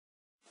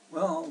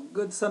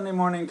Good Sunday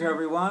morning to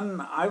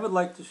everyone. I would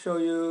like to show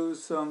you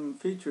some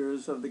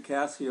features of the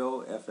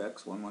Casio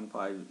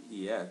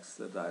fx115es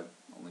that I've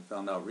only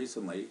found out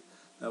recently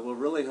that will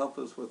really help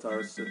us with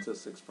our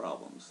statistics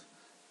problems.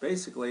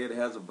 Basically, it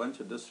has a bunch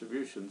of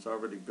distributions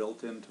already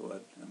built into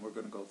it, and we're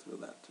going to go through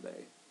that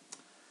today.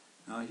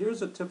 Now,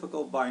 here's a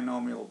typical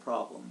binomial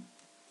problem.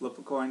 Flip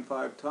a coin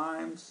 5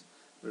 times.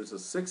 There's a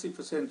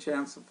 60%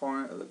 chance the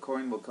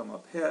coin will come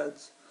up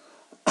heads.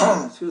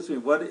 Excuse me,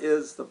 what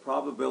is the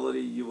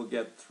probability you will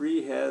get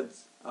 3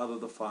 heads out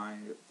of the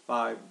 5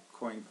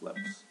 coin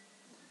flips?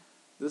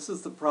 This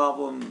is the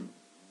problem.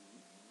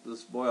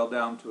 This boiled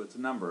down to its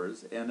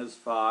numbers. N is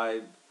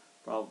 5,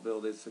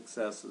 probability of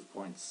success is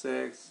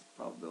 0.6,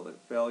 probability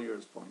of failure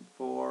is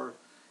 0.4,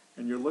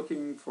 and you're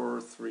looking for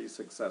 3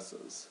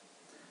 successes.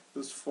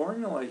 This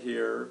formula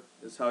here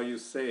is how you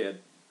say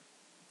it,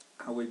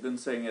 how we've been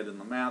saying it in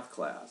the math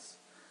class.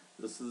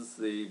 This is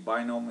the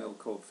binomial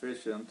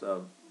coefficient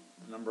of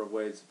the number of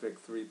ways to pick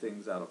 3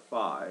 things out of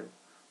 5,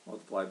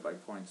 multiplied by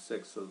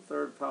 0.6 to the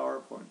third power,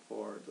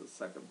 0.4 to the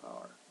second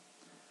power.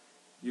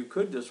 You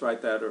could just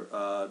write that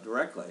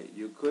directly.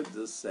 You could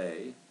just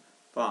say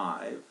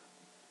 5,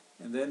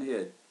 and then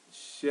hit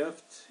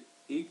shift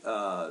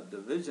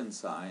division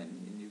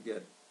sign, and you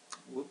get,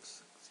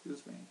 whoops,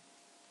 excuse me,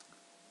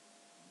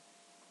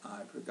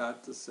 I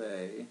forgot to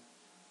say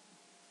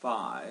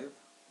 5,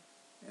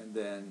 and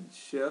then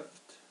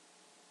shift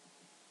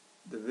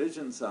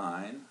division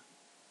sign,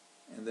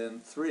 and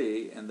then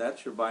 3, and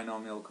that's your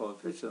binomial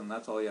coefficient, and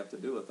that's all you have to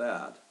do with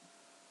that.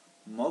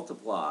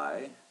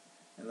 Multiply,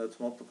 and let's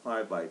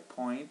multiply by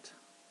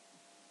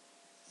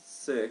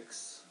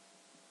 0.6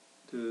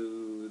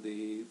 to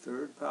the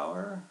third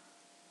power.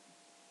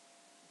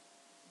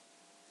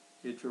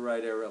 Hit your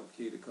right arrow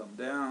key to come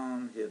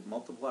down, hit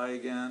multiply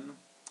again,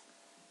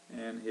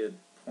 and hit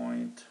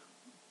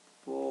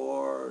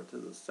 0.4 to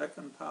the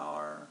second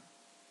power.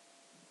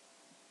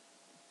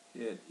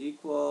 Hit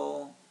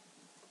equal.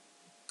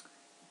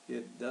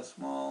 Hit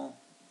decimal.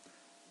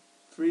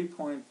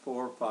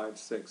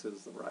 3.456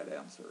 is the right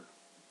answer.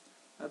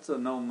 That's a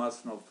no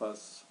muss, no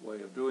fuss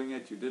way of doing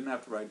it. You didn't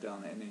have to write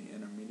down any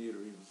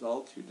intermediary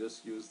results. You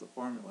just use the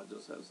formula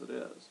just as it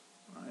is.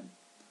 Right?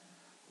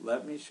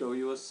 Let me show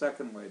you a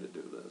second way to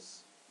do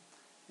this.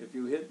 If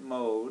you hit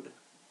mode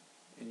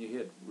and you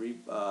hit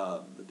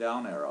the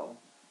down arrow,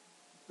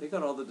 they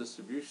got all the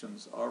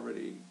distributions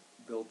already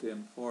built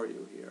in for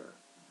you here.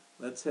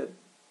 Let's hit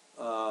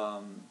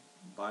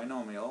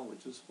binomial,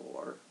 which is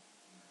 4.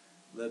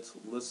 Let's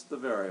list the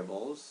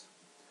variables.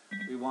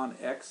 We want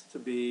x to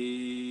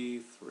be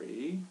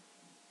 3.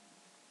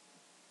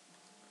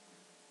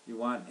 You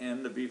want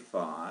n to be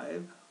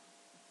 5.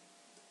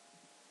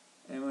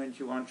 And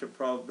you want your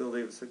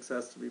probability of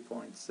success to be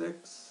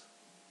 0.6.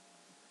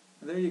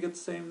 And there you get the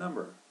same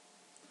number.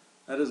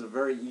 That is a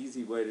very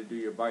easy way to do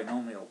your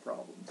binomial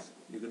problems.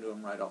 You can do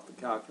them right off the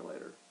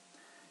calculator.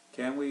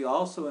 Can we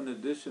also, in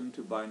addition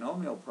to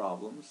binomial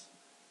problems,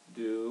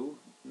 do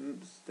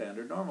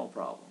standard normal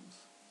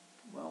problems?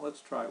 Well,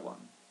 let's try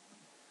one.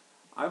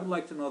 I would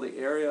like to know the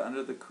area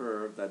under the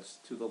curve that's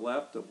to the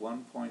left of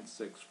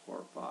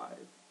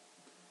 1.645.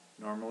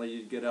 Normally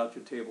you'd get out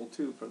your table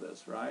 2 for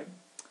this, right?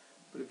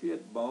 But if you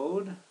hit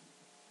mode,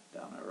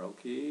 down arrow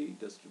key,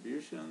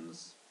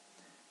 distributions,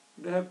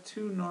 you'd have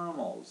 2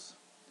 normals.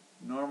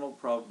 Normal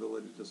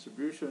probability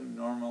distribution,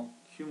 normal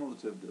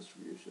cumulative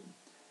distribution.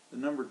 The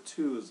number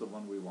 2 is the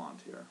one we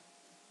want here.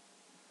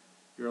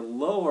 Your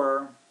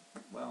lower,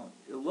 well,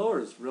 your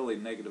lower is really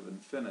negative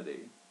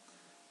infinity.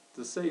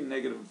 To say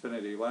negative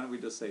infinity, why don't we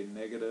just say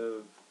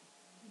negative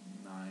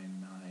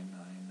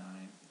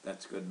 9999?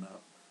 That's good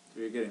enough. So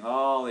you're getting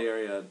all the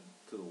area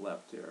to the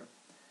left here.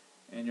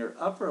 And your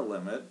upper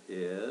limit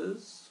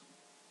is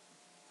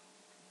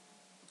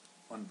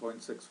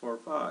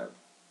 1.645.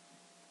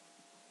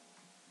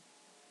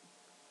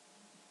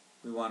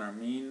 We want our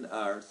mean,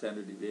 our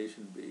standard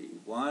deviation to be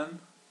 1,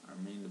 our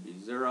mean to be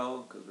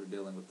 0, because we're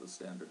dealing with the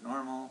standard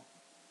normal.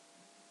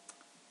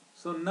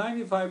 So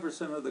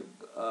 95% of the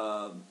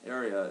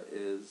area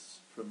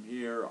is from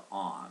here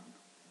on.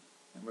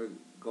 And we're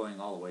going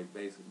all the way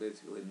basically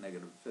to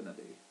negative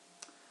infinity.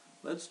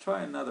 Let's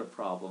try another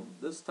problem.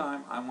 This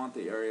time I want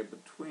the area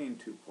between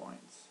 2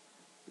 points,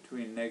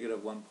 between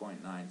negative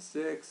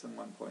 1.96 and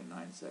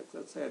 1.96.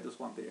 Let's say I just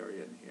want the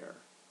area in here.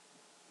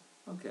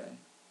 Okay.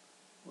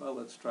 Well,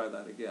 let's try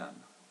that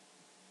again.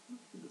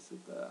 Just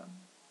hit that.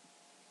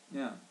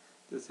 Yeah,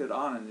 just hit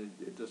on and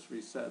it just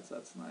resets.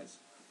 That's nice.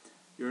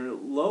 Your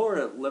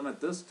lower limit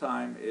this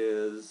time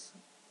is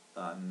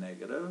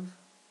negative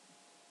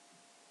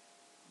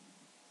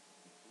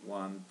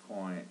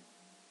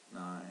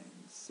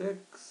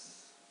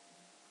 1.96.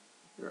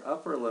 Your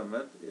upper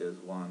limit is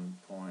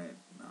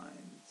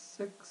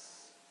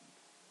 1.96.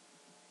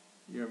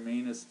 Your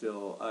mean is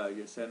still,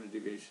 your standard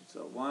deviation is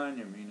still 1.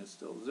 Your mean is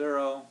still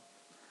 0.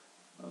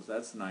 So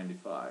that's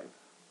 95.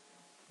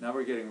 Now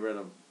we're getting rid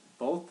of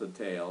both the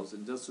tails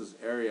and just this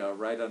area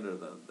right under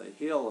the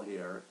hill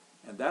here,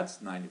 and that's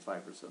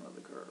 95% of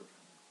the curve.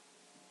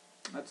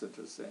 That's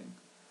interesting.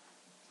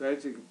 So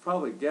as you can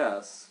probably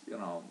guess, with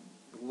a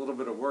little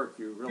bit of work,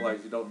 you realize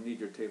you don't need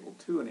your table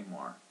 2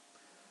 anymore.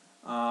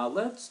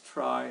 Let's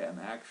try an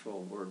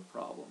actual word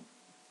problem.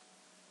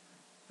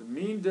 The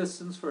mean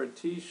distance for a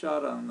tee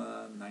shot on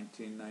the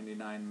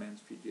 1999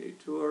 Men's PGA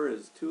Tour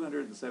is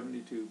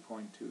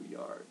 272.2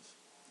 yards,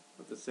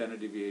 with a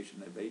standard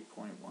deviation of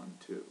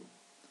 8.12.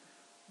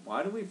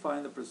 Why do we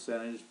find the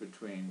percentage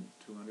between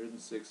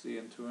 260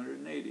 and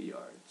 280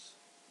 yards?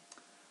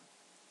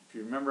 If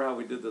you remember how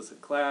we did this in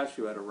class,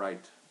 you had to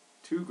write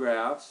 2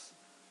 graphs,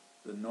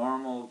 the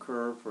normal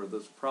curve for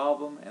this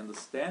problem and the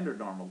standard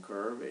normal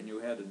curve, and you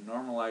had to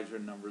normalize your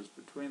numbers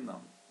between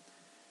them.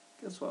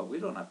 Guess what? We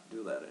don't have to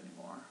do that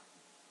anymore.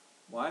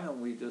 Why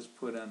don't we just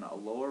put in a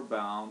lower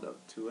bound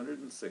of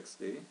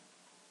 260,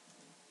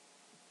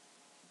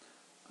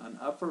 an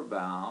upper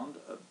bound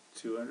of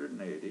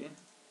 280.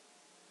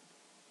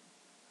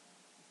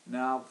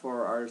 Now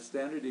for our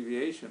standard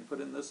deviation, put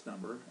in this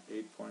number,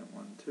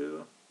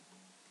 8.12.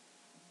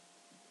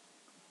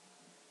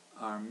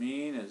 Our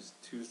mean is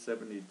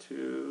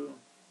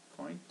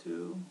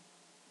 272.2.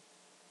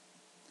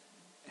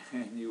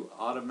 And you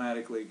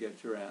automatically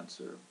get your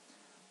answer.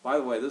 By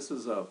the way, this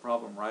is a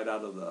problem right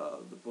out of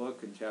the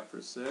book in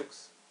Chapter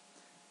 6.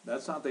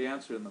 That's not the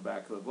answer in the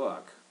back of the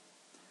book.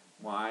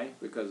 Why?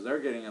 Because they're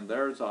getting in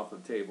theirs off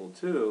of Table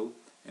 2,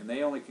 and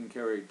they only can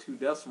carry 2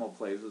 decimal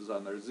places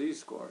on their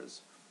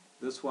z-scores.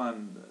 This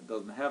one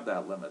doesn't have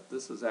that limit.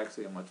 This is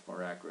actually a much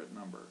more accurate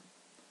number.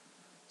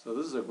 So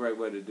this is a great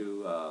way to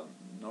do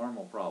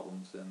normal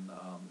problems in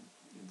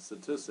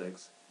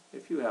statistics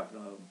if you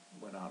happen to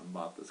went out and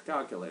bought this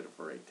calculator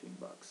for 18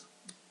 bucks.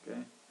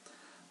 Okay?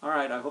 All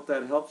right, I hope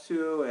that helps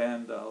you,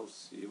 and I'll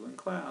see you in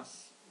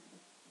class.